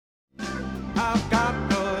I've got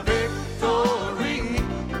the victory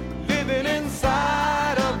living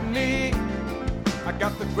inside of me. I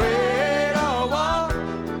got the greater one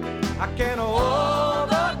I can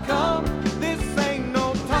overcome. This ain't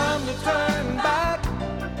no time to turn back,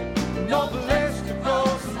 no place to go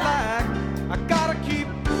slack. I gotta keep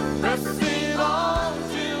pressing on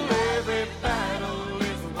till every battle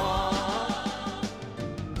is won.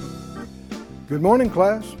 Good morning,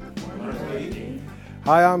 class.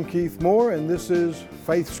 Hi, I'm Keith Moore, and this is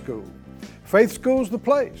Faith School. Faith School is the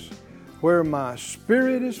place where my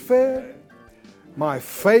spirit is fed, my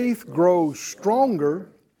faith grows stronger,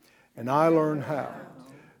 and I learn how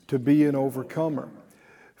to be an overcomer.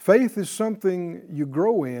 Faith is something you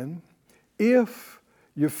grow in if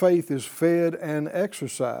your faith is fed and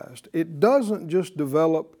exercised. It doesn't just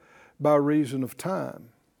develop by reason of time.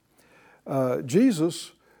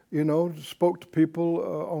 Jesus, spoke to people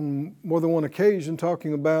on more than one occasion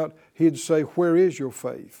talking about, he'd say, where is your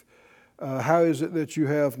faith? How is it that you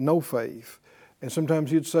have no faith? And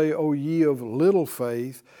sometimes he'd say, oh, ye of little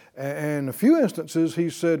faith. And a few instances he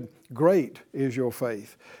said, great is your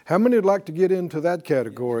faith. How many would like to get into that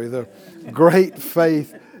category, the great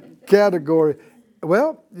faith category?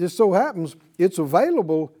 Well, it just so happens it's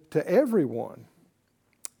available to everyone.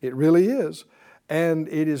 It really is. And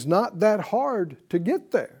it is not that hard to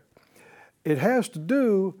get there. It has to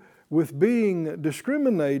do with being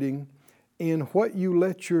discriminating in what you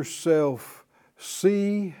let yourself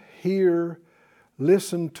see, hear,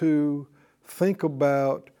 listen to, think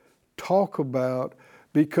about, talk about,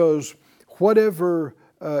 because whatever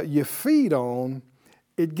you feed on,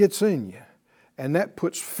 it gets in you. And that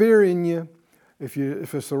puts fear in you if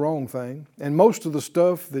it's the wrong thing. And most of the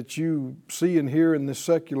stuff that you see and hear in this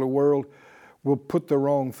secular world will put the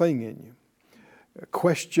wrong thing in you.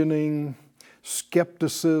 Questioning,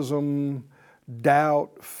 skepticism,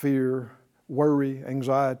 doubt, fear, worry,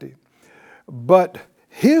 anxiety. But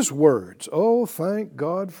His words, oh, thank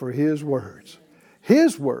God for His words.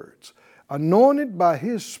 His words, anointed by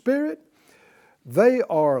His Spirit, they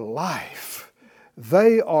are life.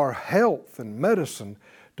 They are health and medicine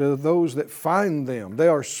to those that find them. They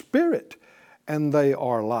are spirit and they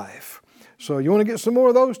are life. So you want to get some more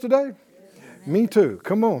of those today? Me too.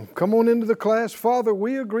 Come on into the class. Father,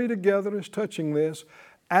 we agree together as touching this,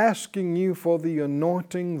 asking you for the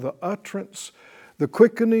anointing, the utterance, the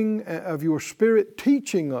quickening of your Spirit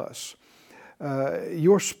teaching us.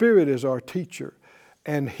 Your Spirit is our teacher,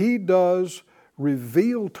 and He does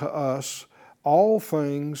reveal to us all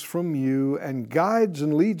things from you and guides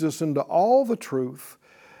and leads us into all the truth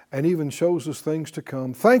and even shows us things to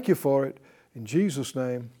come. Thank you for it. In Jesus'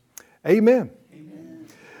 name, amen.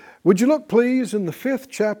 Would you look, please, in the 5th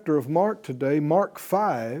chapter of Mark today, Mark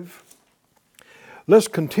 5. Let's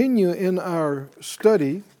continue in our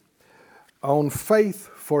study on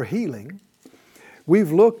faith for healing.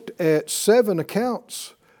 We've looked at 7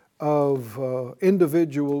 accounts of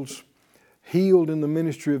individuals healed in the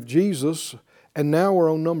ministry of Jesus, and now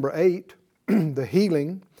we're on number 8, the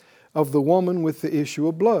healing of the woman with the issue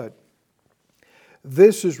of blood.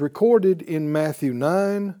 This is recorded in Matthew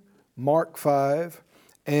 9, Mark 5,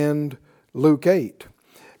 and Luke 8.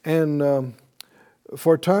 And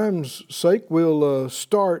for time's sake, we'll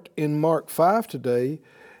start in Mark 5 today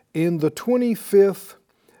in the 25th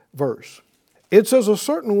verse. It says, a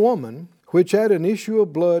certain woman which had an issue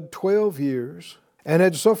of blood 12 years and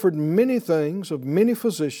had suffered many things of many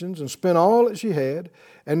physicians and spent all that she had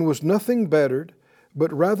and was nothing bettered,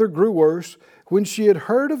 but rather grew worse, when she had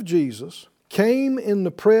heard of Jesus, came in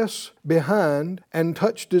the press behind and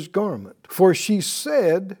touched His garment. For she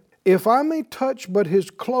said, if I may touch but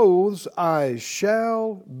His clothes, I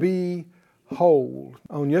shall be whole.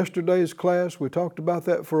 On yesterday's class, we talked about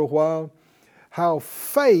that for a while, how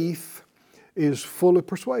faith is fully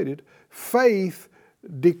persuaded. Faith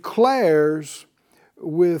declares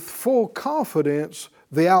with full confidence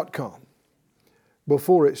the outcome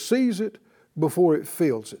before it sees it, before it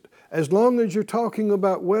feels it. As long as you're talking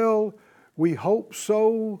about, well, we hope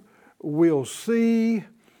so, we'll see,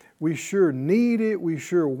 we sure need it, we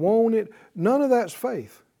sure want it, none of that's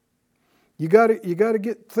faith. You got to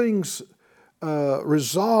get things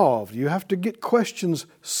resolved. You have to get questions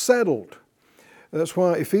settled. That's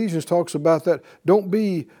why Ephesians talks about that. Don't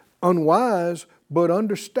be unwise, but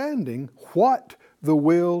understanding what the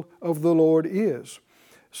will of the Lord is.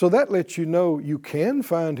 So that lets you know you can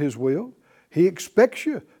find His will. He expects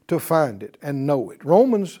you to find it and know it.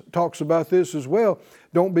 Romans talks about this as well.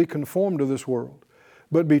 Don't be conformed to this world,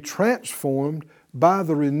 but be transformed by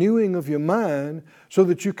the renewing of your mind so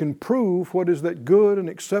that you can prove what is that good and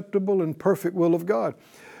acceptable and perfect will of God.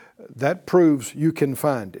 that proves you can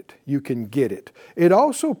find it. You can get it. It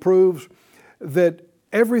also proves that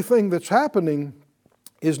everything that's happening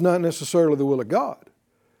is not necessarily the will of God,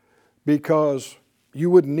 because you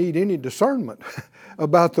wouldn't need any discernment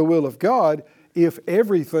about the will of God if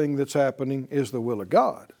everything that's happening is the will of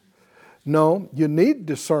God. No, you need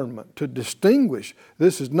discernment to distinguish.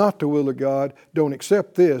 This is not the will of God. Don't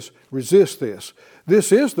accept this. Resist this.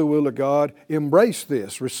 This is the will of God. Embrace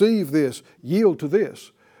this. Receive this. Yield to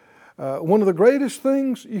this. One of the greatest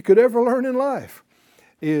things you could ever learn in life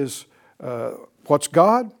is what's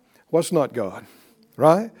God, what's not God,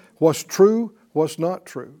 right? What's true, what's not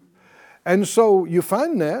true. And so you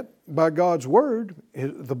find that by God's Word,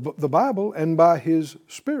 the Bible, and by His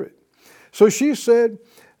Spirit. So she said,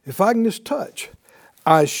 if I can just touch,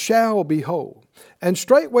 I shall be whole. And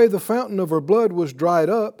straightway the fountain of her blood was dried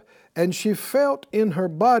up, and she felt in her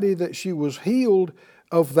body that she was healed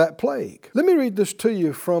of that plague. Let me read this to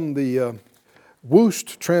you from the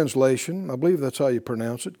Wuest translation. I believe that's how you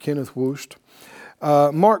pronounce it, Kenneth Wuest.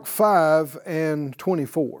 Mark 5 and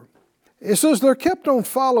 24. It says, there kept on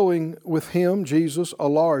following with him, Jesus, a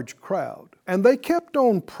large crowd. And they kept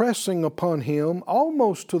on pressing upon him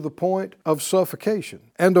almost to the point of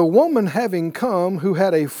suffocation. And a woman having come who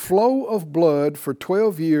had a flow of blood for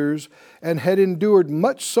 12 years and had endured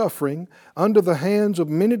much suffering under the hands of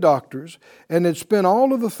many doctors and had spent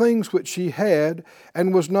all of the things which she had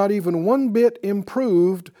and was not even one bit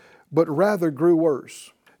improved, but rather grew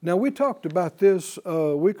worse. Now we talked about this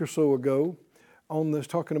a week or so ago on this,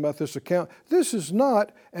 talking about this account. This is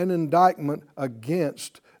not an indictment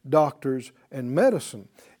against doctors and medicine.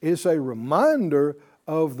 It's a reminder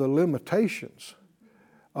of the limitations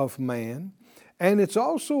of man. And it's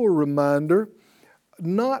also a reminder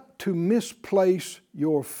not to misplace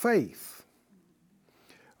your faith.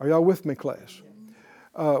 Are y'all with me, class?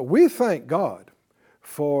 We thank God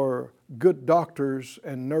for good doctors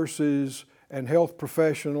and nurses and health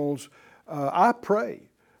professionals. I pray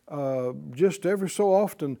just every so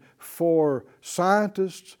often for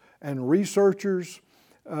scientists and researchers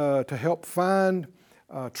to help find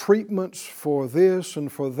treatments for this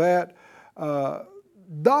and for that.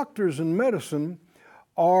 Doctors in medicine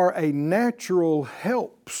are a natural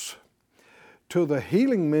helps to the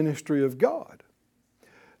healing ministry of God.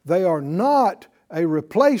 They are not a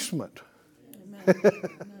replacement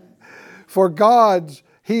for God's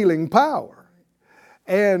healing power.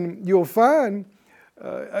 And you'll find,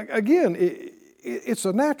 again, it's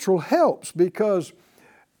a natural helps, because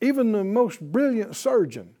even the most brilliant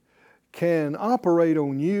surgeon can operate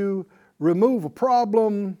on you, remove a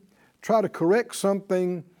problem, try to correct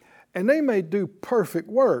something, and they may do perfect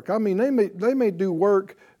work. I mean, they may do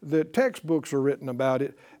work that textbooks are written about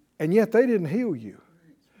it, and yet they didn't heal you.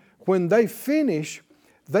 When they finish,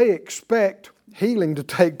 they expect healing to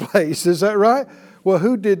take place. Is that right? Well,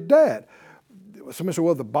 who did that? Somebody said,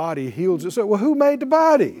 well, the body heals itself. Well, who made the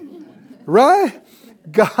body? Right?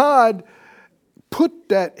 God put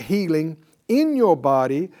that healing in your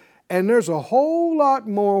body, and there's a whole lot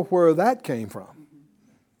more where that came from.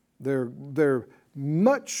 They're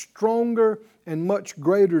much stronger and much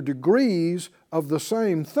greater degrees of the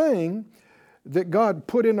same thing that God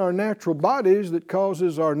put in our natural bodies that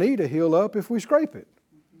causes our knee to heal up if we scrape it.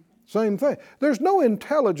 Same thing. There's no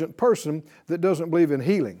intelligent person that doesn't believe in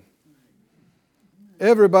healing.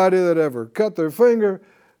 Everybody that ever cut their finger,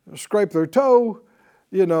 scraped their toe,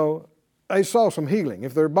 they saw some healing.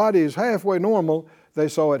 If their body is halfway normal, they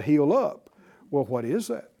saw it heal up. Well, what is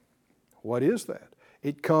that? What is that?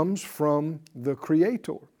 It comes from the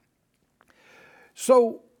Creator.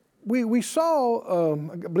 So we saw,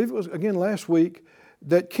 I believe it was again last week,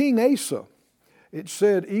 that King Asa, it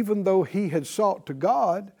said, even though he had sought to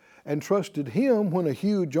God and trusted Him when a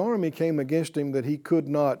huge army came against him that he could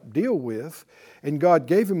not deal with, and God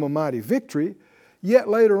gave him a mighty victory, yet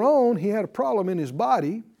later on he had a problem in his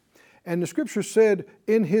body, and the Scripture said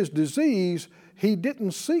in his disease he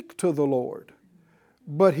didn't seek to the Lord,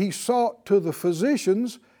 but he sought to the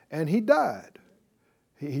physicians, and he died.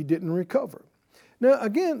 He didn't recover. Now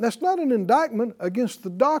again, that's not an indictment against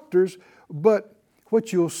the doctors, but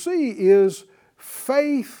what you'll see is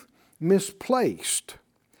faith misplaced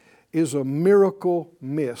is a miracle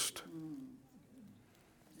missed.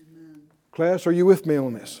 Amen. Class, are you with me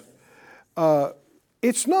on this?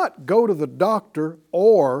 It's not go to the doctor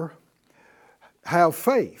or have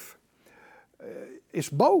faith. It's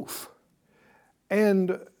both.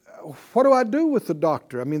 And what do I do with the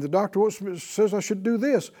doctor? I mean, the doctor says I should do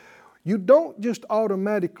this. You don't just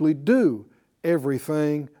automatically do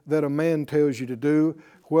everything that a man tells you to do,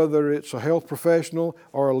 whether it's a health professional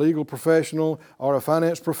or a legal professional or a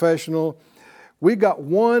finance professional. We got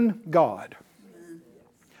one God.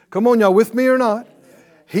 Come on, y'all, with me or not?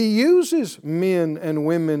 He uses men and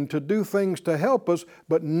women to do things to help us,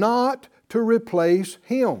 but not to replace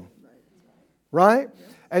Him. Right?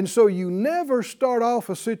 And so you never start off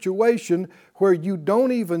a situation where you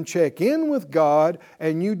don't even check in with God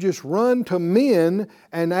and you just run to men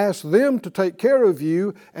and ask them to take care of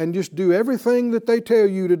you and just do everything that they tell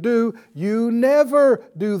you to do. You never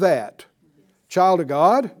do that. Child of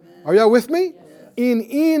God, are y'all with me? In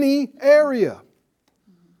any area.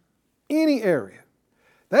 Any area.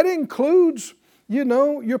 That includes,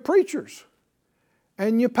 your preachers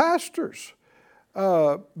and your pastors.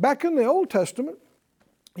 Back in the Old Testament,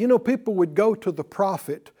 people would go to the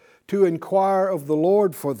prophet to inquire of the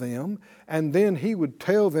Lord for them, and then he would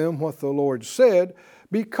tell them what the Lord said,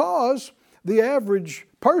 because the average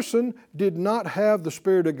person did not have the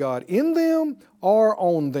Spirit of God in them or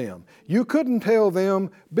on them. You couldn't tell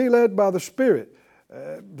them, be led by the Spirit.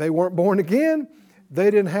 They weren't born again. They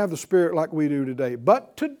didn't have the Spirit like we do today.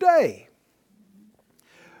 But today,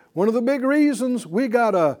 one of the big reasons we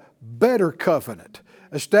got a better covenant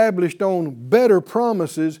established on better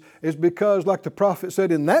promises is because, like the prophet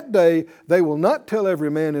said, in that day they will not tell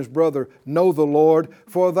every man his brother, know the Lord,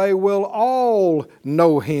 for they will all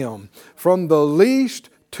know Him, from the least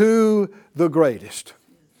to the greatest.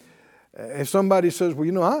 If somebody says,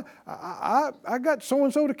 well, I got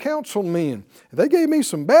so-and-so to counsel me, and they gave me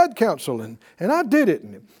some bad counseling, and I did it,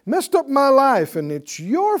 and it messed up my life, and it's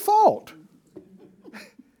your fault.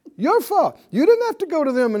 Your fault. You didn't have to go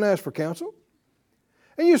to them and ask for counsel.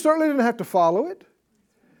 And you certainly didn't have to follow it.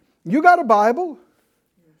 You got a Bible.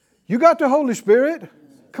 You got the Holy Spirit.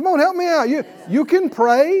 Come on, help me out. You can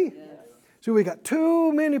pray. See, we got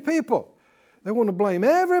too many people. They want to blame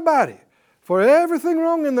everybody for everything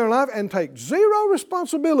wrong in their life and take zero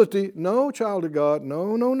responsibility. No, child of God,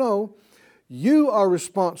 no. You are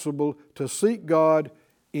responsible to seek God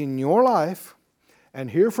in your life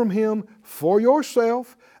and hear from Him for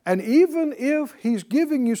yourself. And even if He's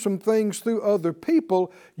giving you some things through other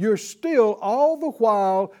people, you're still all the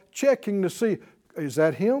while checking to see, is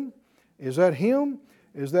that Him? Is that Him?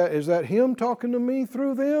 Is that Him talking to me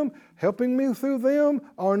through them, helping me through them,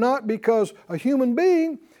 or not? Because a human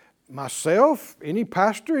being, myself, any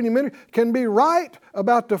pastor, any minister, can be right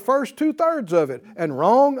about the first 2/3 of it and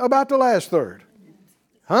wrong about the last third.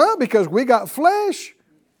 Because we got flesh,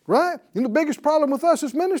 right? The biggest problem with us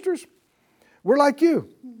as ministers, we're like you,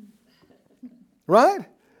 right?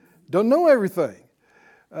 Don't know everything.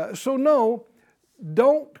 So no,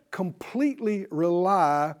 don't completely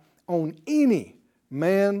rely on any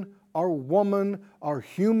man or woman or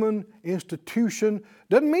human institution.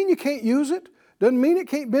 Doesn't mean you can't use it. Doesn't mean it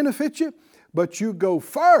can't benefit you. But you go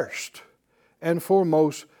first and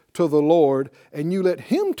foremost to the Lord, and you let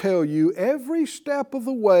Him tell you every step of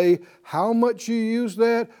the way how much you use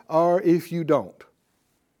that or if you don't.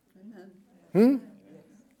 All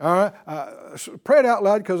right. Pray it out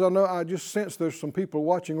loud, because I just sense there's some people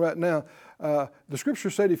watching right now. The Scripture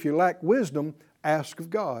said if you lack wisdom, ask of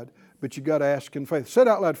God, but you got to ask in faith. Say it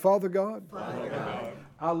out loud. Father God,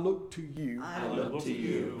 I look to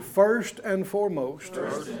you. First and foremost.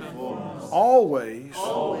 Always.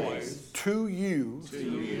 To you.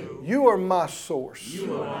 You are my source.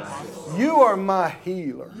 You are my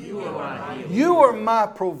healer. You are my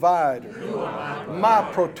provider. My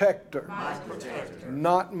protector.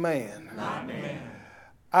 Not man.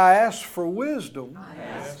 I ask for wisdom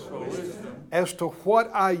as to what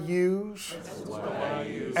I use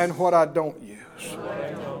and what I don't use.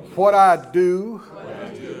 What I do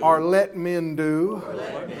or let men do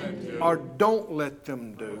or don't let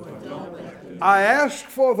them do. I ask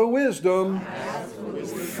for the wisdom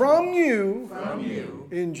from you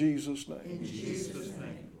in Jesus' name.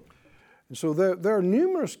 And so there are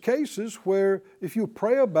numerous cases where if you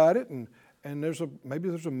pray about it and maybe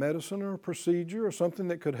there's a medicine or a procedure or something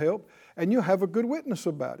that could help, and you have a good witness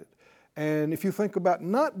about it. And if you think about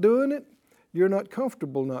not doing it, you're not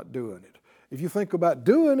comfortable not doing it. If you think about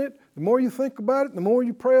doing it, the more you think about it, the more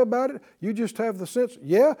you pray about it, you just have the sense,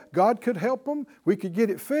 yeah, God could help them, we could get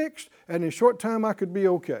it fixed, and in a short time I could be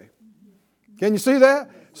okay. Can you see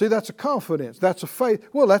that? See, that's a confidence, that's a faith.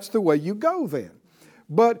 Well, that's the way you go then.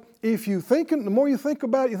 But if you the more you think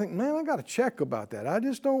about it, you think, man, I got to check about that. I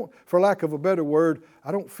just don't, for lack of a better word,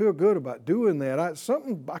 I don't feel good about doing that. I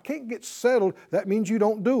can't get settled. That means you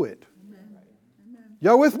don't do it. Amen.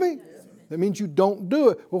 Y'all with me? That means you don't do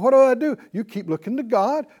it. Well, what do? You keep looking to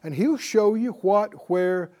God, and He'll show you what,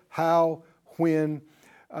 where, how, when.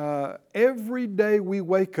 Every day we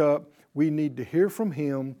wake up, we need to hear from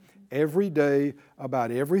Him every day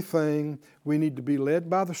about everything. We need to be led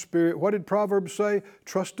by the Spirit. What did Proverbs say?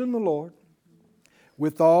 Trust in the Lord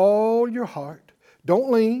with all your heart.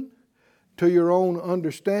 Don't lean to your own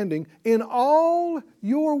understanding. In all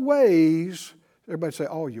your ways, everybody say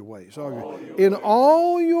all your ways. In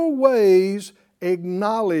all your ways,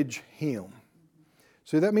 acknowledge Him.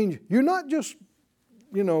 See, that means you're not just,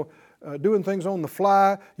 doing things on the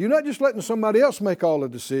fly. You're not just letting somebody else make all the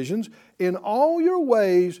decisions. In all your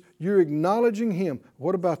ways, you're acknowledging Him.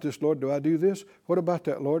 What about this, Lord? Do I do this? What about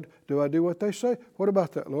that, Lord? Do I do what they say? What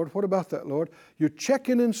about that, Lord? What about that, Lord? You're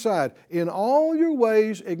checking inside. In all your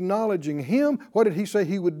ways, acknowledging Him. What did He say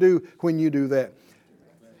He would do when you do that?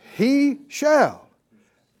 He shall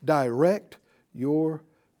direct your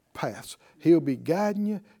paths. He'll be guiding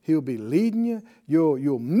you. He'll be leading you.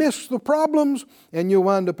 You'll miss the problems and you'll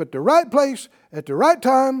wind up at the right place at the right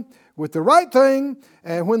time with the right thing.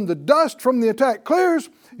 And when the dust from the attack clears,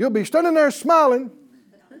 you'll be standing there smiling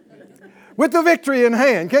with the victory in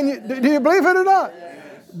hand. Do you believe it or not?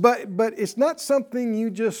 But it's not something you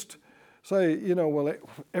just say,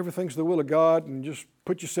 everything's the will of God and just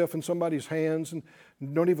put yourself in somebody's hands and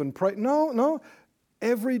don't even pray. No.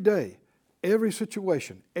 Every day, every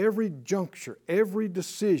situation, every juncture, every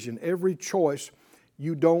decision, every choice,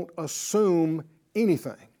 you don't assume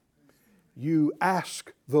anything. You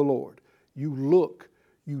ask the Lord. You look,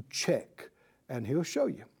 you check, and He'll show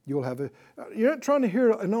you. You're not trying to hear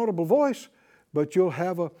an audible voice, but you'll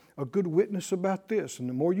have a good witness about this. And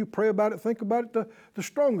the more you pray about it, think about it, the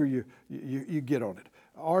stronger you get on it.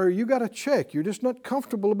 Or you got to check. You're just not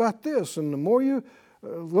comfortable about this. And the more you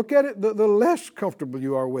look at it, the less comfortable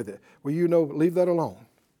you are with it. Well, leave that alone.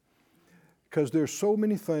 Because there's so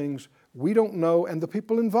many things we don't know and the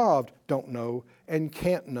people involved don't know and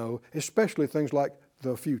can't know, especially things like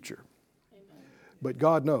the future. Amen. But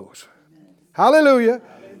God knows. Amen. Hallelujah.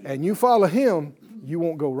 Hallelujah. And you follow Him, you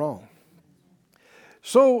won't go wrong.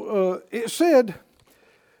 So it said,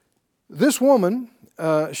 this woman,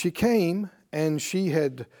 she came and she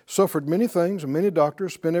had suffered many things, and many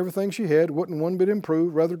doctors, spent everything she had, wasn't one bit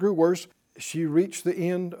improved, rather grew worse. She reached the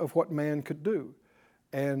end of what man could do.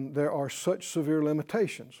 And there are such severe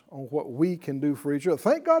limitations on what we can do for each other.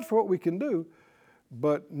 Thank God for what we can do,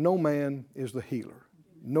 but no man is the healer.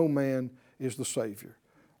 No man is the Savior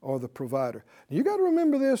or the provider. You got to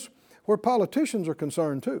remember this where politicians are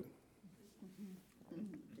concerned too.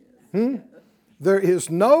 There is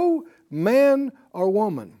no man or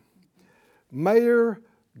woman, mayor,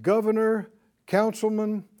 governor,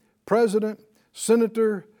 councilman, president,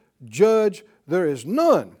 senator, judge, there is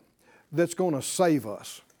none that's going to save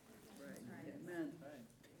us.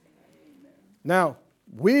 Now,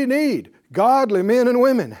 we need godly men and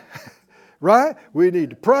women, right? We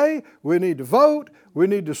need to pray, we need to vote, we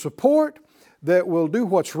need to support that will do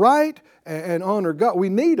what's right and honor God. We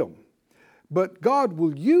need them. But God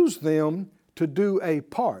will use them to do a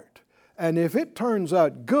part. And if it turns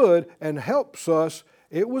out good and helps us,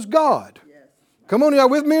 it was God. Yes. Come on, y'all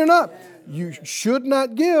with me or not? Yes. You should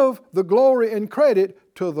not give the glory and credit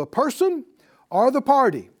to the person or the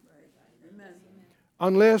party. Amen.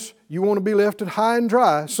 Unless you want to be left high and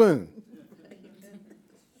dry soon.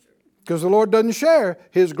 Because the Lord doesn't share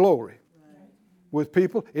His glory with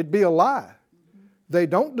people. It'd be a lie. They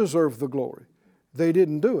don't deserve the glory. They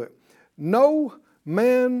didn't do it. No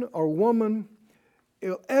man or woman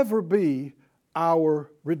will ever be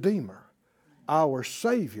our Redeemer, our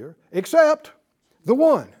Savior, except the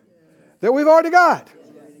one that we've already got.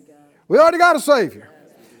 We already got a Savior.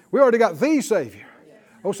 We already got the Savior.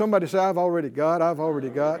 Oh, somebody say, I've already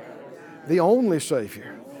got the only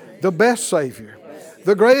Savior, the best Savior,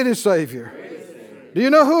 the greatest Savior. Do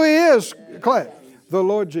you know who He is? Clap. The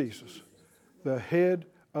Lord Jesus, the head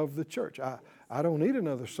of the church. I don't need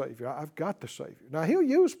another Savior. I've got the Savior. Now, He'll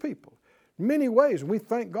use people in many ways, and we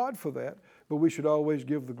thank God for that, but we should always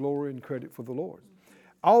give the glory and credit for the Lord.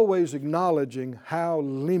 Always acknowledging how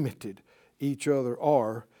limited each other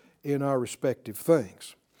are in our respective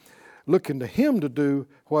things. Looking to Him to do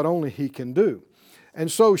what only He can do. And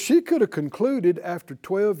so she could have concluded after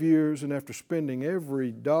 12 years and after spending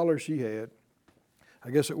every dollar she had,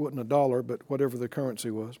 I guess it wasn't a dollar, but whatever the currency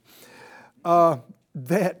was,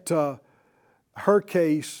 that her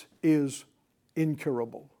case is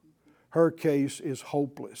incurable. Her case is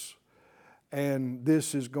hopeless. And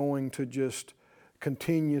this is going to just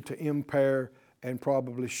continue to impair and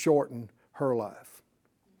probably shorten her life.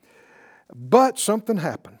 But something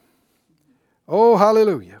happened. Oh,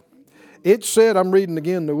 hallelujah. It said, I'm reading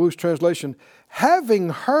again the Wuest translation, having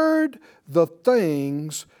heard the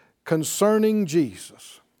things concerning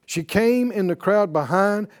Jesus. She came in the crowd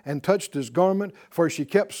behind and touched his garment, for she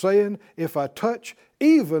kept saying, if I touch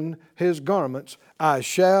even his garments, I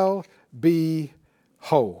shall be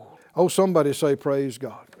whole. Oh, somebody say, praise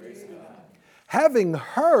God. Praise God. Having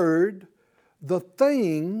heard the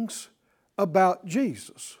things about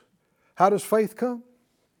Jesus. How does faith come?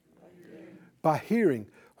 By hearing.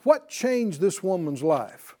 What changed this woman's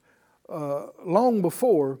life? Long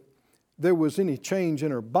before there was any change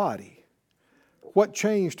in her body, what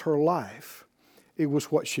changed her life? It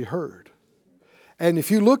was what she heard. And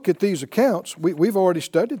if you look at these accounts, we've already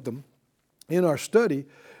studied them in our study.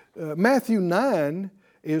 Matthew 9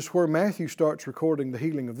 is where Matthew starts recording the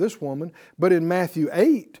healing of this woman. But in Matthew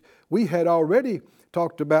 8, we had already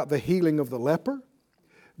talked about the healing of the leper,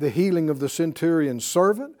 the healing of the centurion's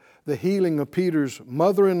servant, the healing of Peter's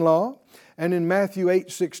mother-in-law. And in Matthew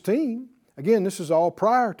 8:16, again, this is all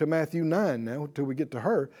prior to Matthew 9 now, until we get to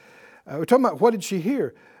her. We're talking about what did she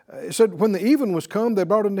hear? It said, when the even was come, they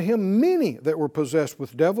brought unto him many that were possessed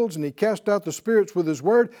with devils, and he cast out the spirits with his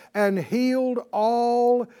word, and healed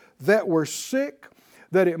all that were sick,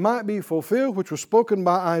 that it might be fulfilled, which was spoken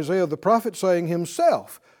by Isaiah the prophet, saying,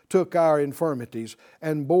 himself took our infirmities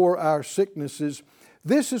and bore our sicknesses.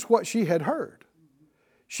 This is what she had heard.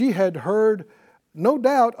 She had heard, no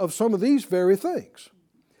doubt, of some of these very things.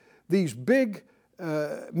 These big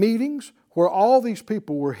meetings where all these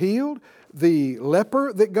people were healed. The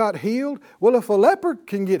leper that got healed. Well, if a leper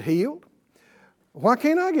can get healed, why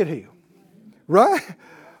can't I get healed? Right?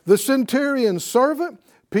 The centurion's servant,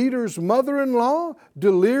 Peter's mother-in-law,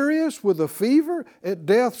 delirious with a fever at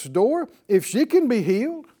death's door. If she can be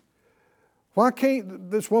healed, why can't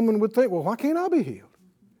this woman would think, well, why can't I be healed?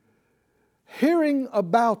 Hearing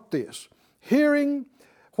about this, hearing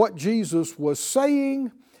what Jesus was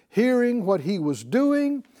saying, hearing what he was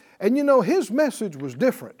doing, and you know, his message was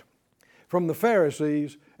different from the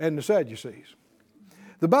Pharisees and the Sadducees.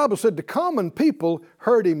 The Bible said the common people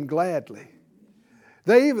heard him gladly.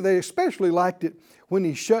 They especially liked it when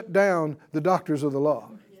he shut down the doctors of the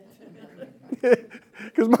law.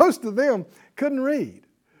 Because most of them couldn't read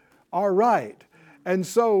or write. And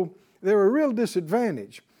so they were a real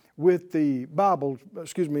disadvantage with the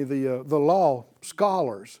the law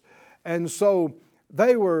scholars. And so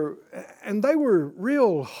they were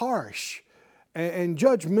real harsh and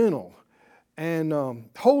judgmental and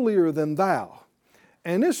holier than thou.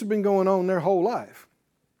 And this has been going on their whole life.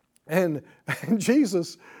 And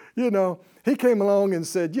Jesus, he came along and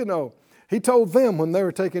said, he told them when they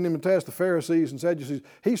were taking him to task, the Pharisees and Sadducees,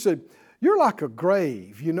 he said, you're like a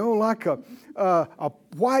grave, like a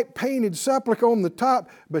white painted sepulcher on the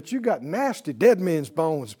top, but you got nasty dead men's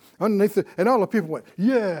bones underneath it. And all the people went,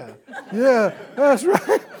 yeah, that's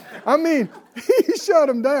right. I mean, he shut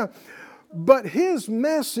them down. But his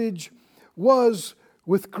message was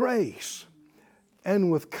with grace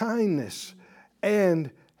and with kindness.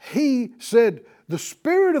 And he said, the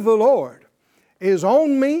Spirit of the Lord is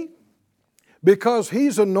on me because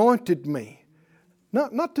he's anointed me.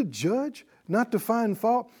 Not to judge, not to find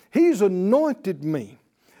fault. He's anointed me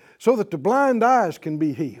so that the blind eyes can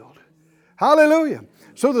be healed. Hallelujah.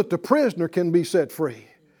 So that the prisoner can be set free.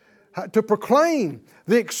 To proclaim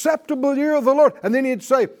the acceptable year of the Lord. And then he'd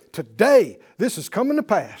say, today this is coming to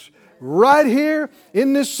pass. Right here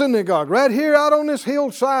in this synagogue, right here out on this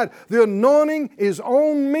hillside, the anointing is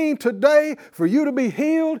on me today for you to be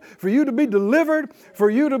healed, for you to be delivered, for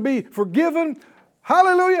you to be forgiven.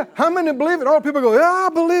 Hallelujah. How many believe it? All people go, yeah, I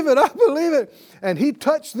believe it, I believe it. And he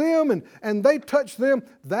touched them and they touched them.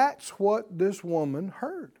 That's what this woman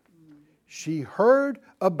heard. She heard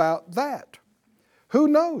about that. Who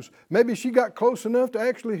knows? Maybe she got close enough to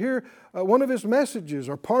actually hear one of his messages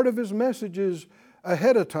or part of his messages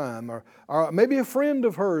ahead of time. Or maybe a friend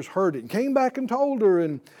of hers heard it and came back and told her.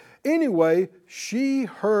 And anyway, she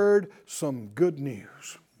heard some good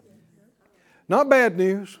news. Not bad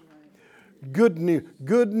news. Good news.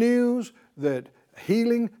 Good news that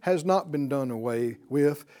healing has not been done away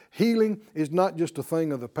with. Healing is not just a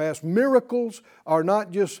thing of the past. Miracles are not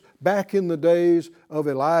just back in the days of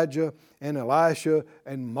Elijah and Elisha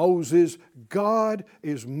and Moses. God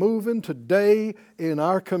is moving today in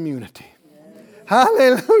our community.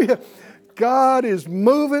 Hallelujah. God is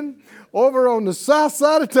moving over on the south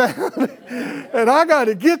side of town. And I got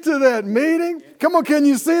to get to that meeting. Come on, can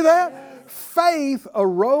you see that? Faith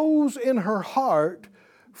arose in her heart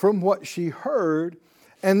from what she heard.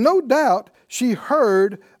 And no doubt she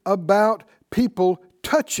heard about people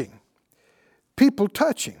touching. People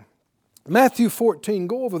touching. Matthew 14,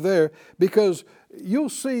 go over there because you'll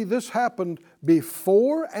see this happened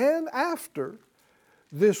before and after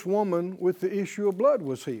this woman with the issue of blood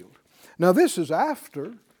was healed. Now this is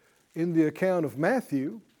after in the account of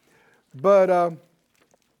Matthew. But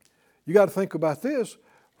you got to think about this.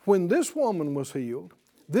 When this woman was healed,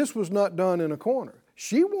 this was not done in a corner.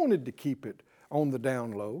 She wanted to keep it on the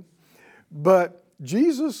down low, but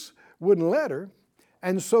Jesus wouldn't let her.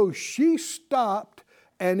 And so she stopped,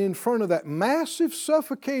 and in front of that massive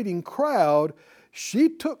suffocating crowd, she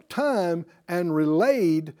took time and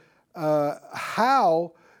relayed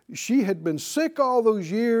how she had been sick all those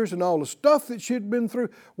years and all the stuff that she'd been through.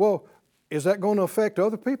 Well, is that going to affect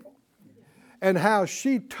other people? And how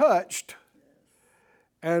she touched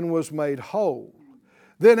and was made whole.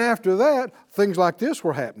 Then after that, things like this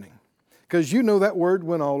were happening. Because you know that word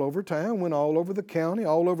went all over town, went all over the county,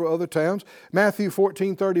 all over other towns. Matthew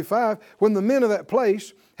 14:35, when the men of that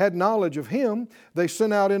place had knowledge of him, they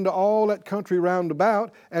sent out into all that country round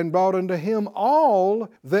about and brought unto him all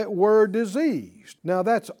that were diseased. Now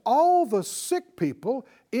that's all the sick people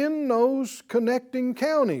in those connecting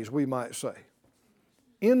counties, we might say,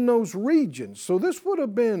 in those regions. So this would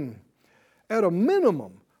have been, at a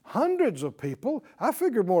minimum, hundreds of people. I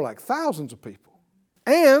figured more like thousands of people.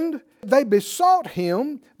 And they besought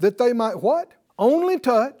him that they might what? Only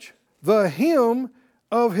touch the hem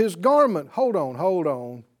of his garment. Hold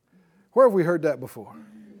on. Where have we heard that before?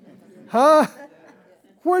 Huh?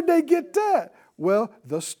 Where'd they get that? Well,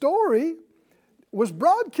 the story was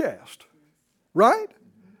broadcast, right?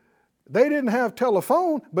 They didn't have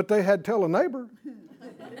telephone, but they had tell a neighbor,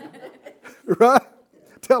 right?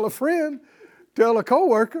 Tell a friend, tell a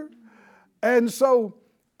coworker. And so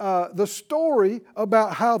the story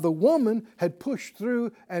about how the woman had pushed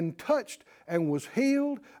through and touched and was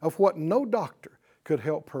healed of what no doctor could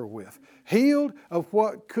help her with, healed of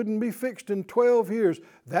what couldn't be fixed in 12 years,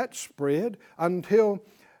 that spread until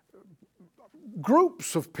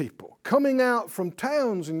groups of people coming out from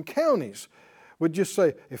towns and counties would just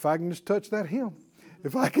say, if I can just touch that hem,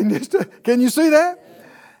 if I can just, can you see that?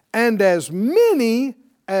 And as many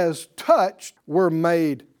as touched were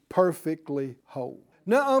made perfectly whole.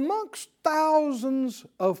 Now, amongst thousands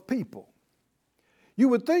of people, you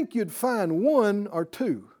would think you'd find one or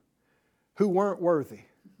two who weren't worthy.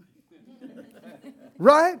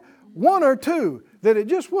 Right? One or two that it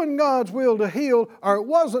just wasn't God's will to heal, or it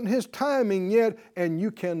wasn't His timing yet, and you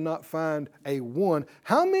cannot find a one.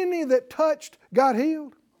 How many that touched got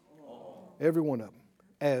healed? Every one of them.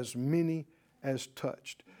 As many as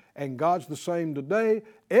touched. And God's the same today.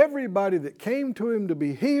 Everybody that came to Him to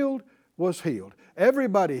be healed was healed.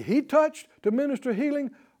 Everybody He touched to minister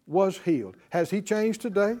healing was healed. Has He changed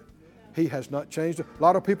today? He has not changed. A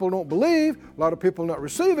lot of people don't believe, a lot of people not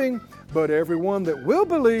receiving, but everyone that will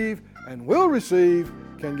believe and will receive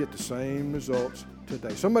can get the same results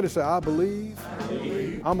today. Somebody say, I believe.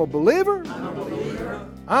 I'm a believer.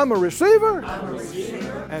 I'm a receiver.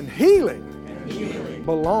 And healing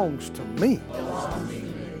belongs to me.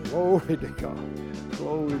 Glory to God.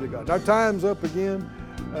 Glory to God. Our time's up again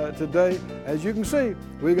today. As you can see,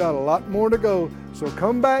 we got a lot more to go. So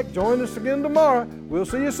come back, join us again tomorrow. We'll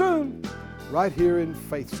see you soon, right here in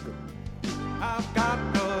Faith School. I've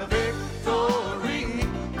got the victory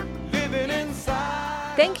living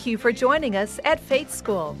inside. Thank you for joining us at Faith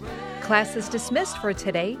School. Class is dismissed for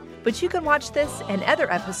today, but you can watch this and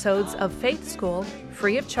other episodes of Faith School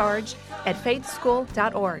free of charge at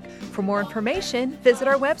faithschool.org. For more information, visit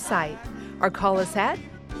our website or call us at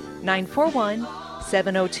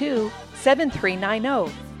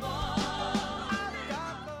 941-702-7390.